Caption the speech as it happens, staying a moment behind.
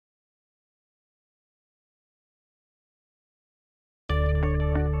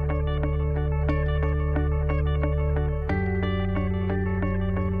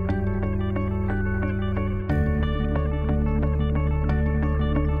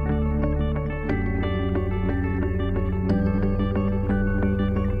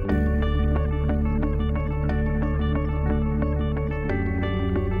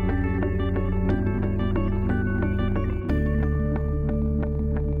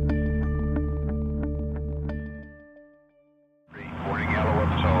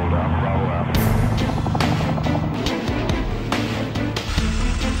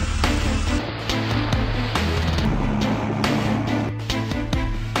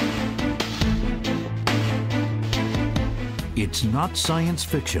It's not science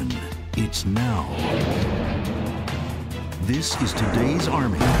fiction, it's now. This is today's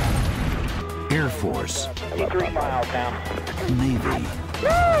Army, Air Force, 3 miles down. Navy,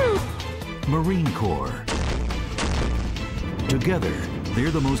 Marine Corps. Together, they're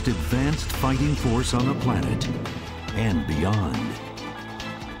the most advanced fighting force on the planet and beyond.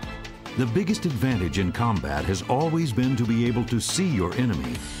 The biggest advantage in combat has always been to be able to see your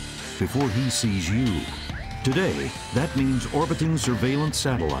enemy before he sees you. Today, that means orbiting surveillance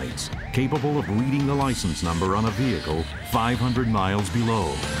satellites capable of reading the license number on a vehicle 500 miles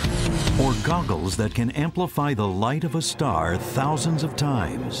below, or goggles that can amplify the light of a star thousands of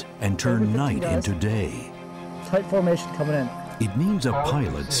times and turn night into day. Tight formation coming in. It means a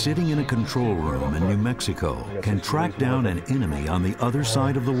pilot sitting in a control room in New Mexico can track down an enemy on the other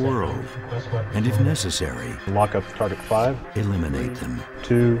side of the world, and if necessary, lock up target 5, eliminate them.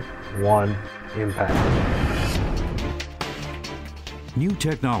 2, 1, impact. New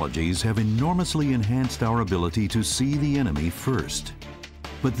technologies have enormously enhanced our ability to see the enemy first.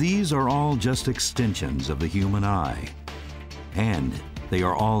 But these are all just extensions of the human eye, and they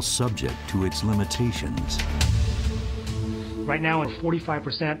are all subject to its limitations. Right now,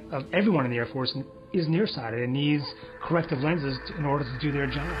 45% of everyone in the Air Force is nearsighted and needs corrective lenses in order to do their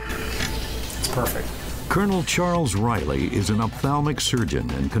job. Perfect. Colonel Charles Riley is an ophthalmic surgeon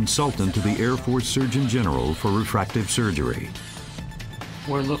and consultant to the Air Force Surgeon General for refractive surgery.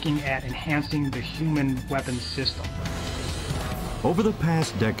 We're looking at enhancing the human weapons system. Over the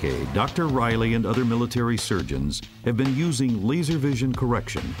past decade, Dr. Riley and other military surgeons have been using laser vision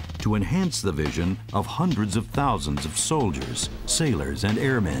correction to enhance the vision of hundreds of thousands of soldiers, sailors, and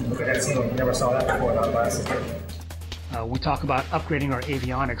airmen. Never saw that before on LASIK. We talk about upgrading our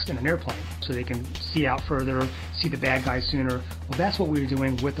avionics in an airplane so they can see out further, see the bad guys sooner. Well, that's what we're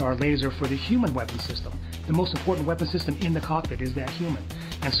doing with our laser for the human weapon system. The most important weapon system in the cockpit is that human.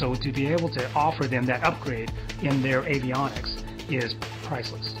 And so to be able to offer them that upgrade in their avionics is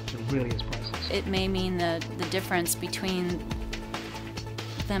priceless. It really is priceless. It may mean the difference between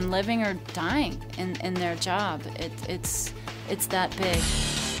them living or dying in their job. It's that big.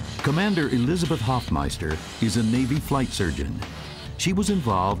 Commander Elizabeth Hoffmeister is a Navy flight surgeon. She was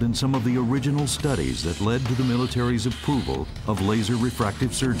involved in some of the original studies that led to the military's approval of laser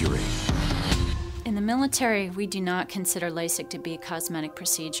refractive surgery. In the military, we do not consider LASIK to be a cosmetic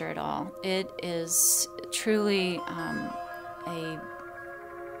procedure at all. It is truly a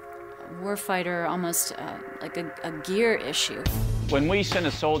warfighter, almost like a gear issue. When we send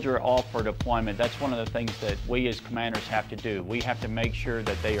a soldier off for deployment, that's one of the things that we as commanders have to do. We have to make sure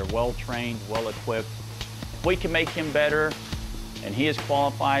that they are well trained, well equipped. If we can make him better and he is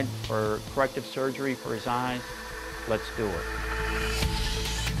qualified for corrective surgery for his eyes, let's do it.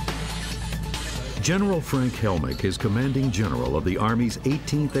 General Frank Helmick is commanding general of the Army's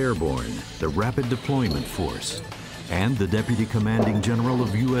 18th Airborne, the Rapid Deployment Force, and the deputy commanding general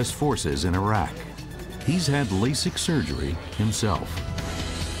of U.S. forces in Iraq. He's had LASIK surgery himself.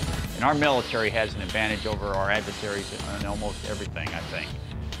 And our military has an advantage over our adversaries in almost everything, I think.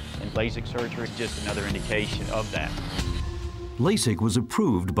 And LASIK surgery is just another indication of that. LASIK was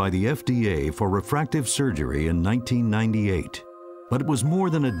approved by the FDA for refractive surgery in 1998. But it was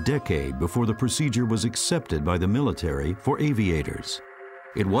more than a decade before the procedure was accepted by the military for aviators.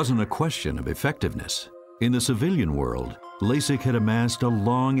 It wasn't a question of effectiveness. In the civilian world, LASIK had amassed a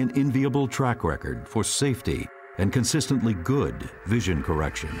long and enviable track record for safety and consistently good vision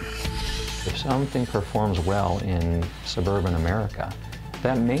correction. If something performs well in suburban America,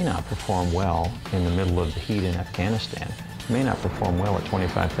 that may not perform well in the middle of the heat in Afghanistan. May not perform well at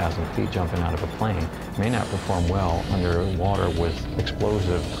 25,000 feet jumping out of a plane, may not perform well under water with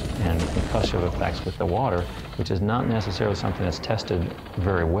explosives and concussive effects with the water, which is not necessarily something that's tested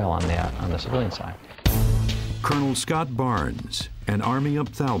very well on the civilian side. Colonel Scott Barnes, an Army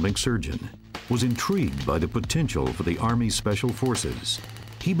ophthalmic surgeon, was intrigued by the potential for the Army Special Forces.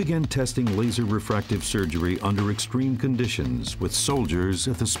 He began testing laser refractive surgery under extreme conditions with soldiers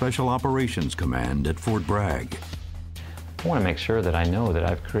at the Special Operations Command at Fort Bragg. I want to make sure that I know that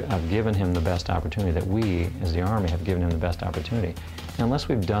I've given him the best opportunity, that we, as the Army, have given him the best opportunity. And unless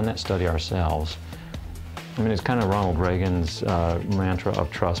we've done that study ourselves, I mean, it's kind of Ronald Reagan's mantra of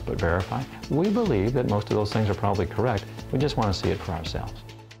trust but verify. We believe that most of those things are probably correct. We just want to see it for ourselves.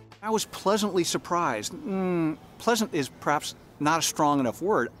 I was pleasantly surprised. Pleasant is perhaps not a strong enough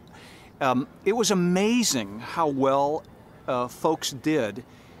word. It was amazing how well folks did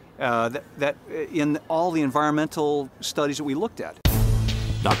that in all the environmental studies that we looked at.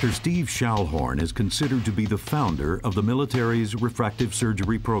 Dr. Steve Schallhorn is considered to be the founder of the military's refractive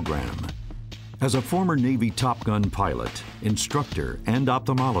surgery program. As a former Navy Top Gun pilot, instructor, and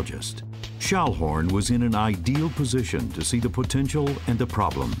ophthalmologist, Schallhorn was in an ideal position to see the potential and the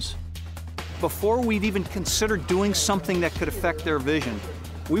problems. Before we'd even consider doing something that could affect their vision,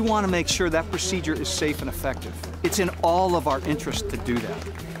 we want to make sure that procedure is safe and effective. It's in all of our interest to do that.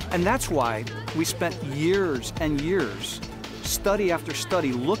 And that's why we spent years and years, study after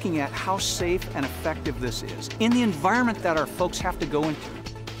study, looking at how safe and effective this is in the environment that our folks have to go into.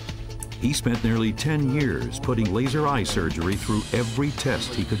 He spent nearly 10 years putting laser eye surgery through every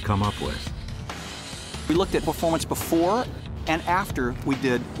test he could come up with. We looked at performance before and after we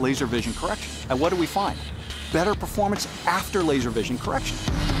did laser vision correction. And what did we find? Better performance after laser vision correction.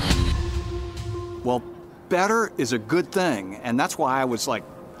 Well, better is a good thing, and that's why I was like,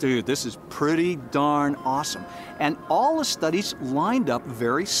 dude, this is pretty darn awesome. And all the studies lined up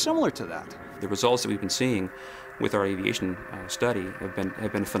very similar to that. The results that we've been seeing with our aviation study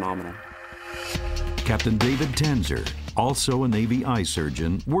have been phenomenal. Captain David Tanzer, also a Navy eye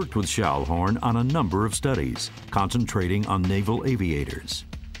surgeon, worked with Schallhorn on a number of studies, concentrating on naval aviators.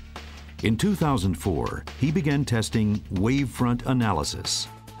 In 2004, he began testing wavefront analysis,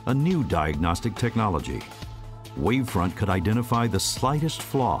 a new diagnostic technology. Wavefront could identify the slightest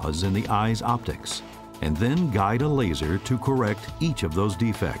flaws in the eye's optics and then guide a laser to correct each of those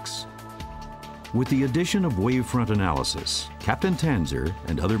defects. With the addition of wavefront analysis, Captain Tanzer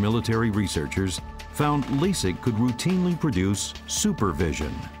and other military researchers found LASIK could routinely produce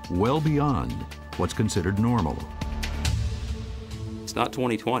supervision well beyond what's considered normal. It's not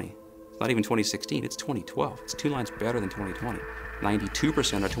 2020. It's not even 2016. It's 2012. It's 2 lines better than 2020.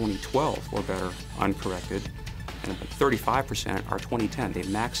 92% of 2012 were better uncorrected, and 35% are 2010. They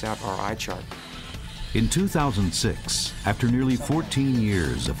max out our eye chart. In 2006, after nearly 14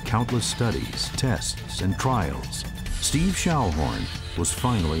 years of countless studies, tests, and trials, Steve Schallhorn was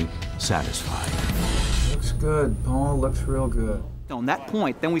finally satisfied. Looks good, Paul. Looks real good. On that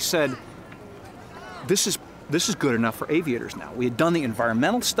point, then we said, this is good enough for aviators now. We had done the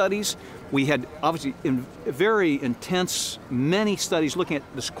environmental studies. We had obviously very intense, many studies looking at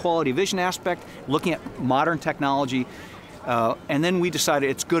this quality vision aspect, looking at modern technology, and then we decided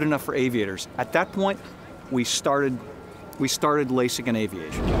it's good enough for aviators. At that point, we started LASIK in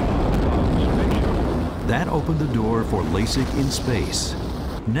aviation. That opened the door for LASIK in space.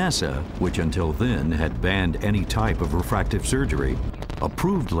 NASA, which until then had banned any type of refractive surgery,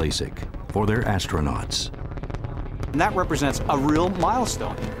 approved LASIK for their astronauts. And that represents a real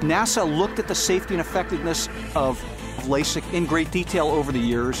milestone. NASA looked at the safety and effectiveness of LASIK in great detail over the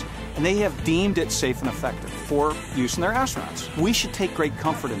years, and they have deemed it safe and effective for use in their astronauts. We should take great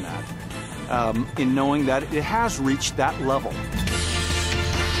comfort in that, in knowing that it has reached that level.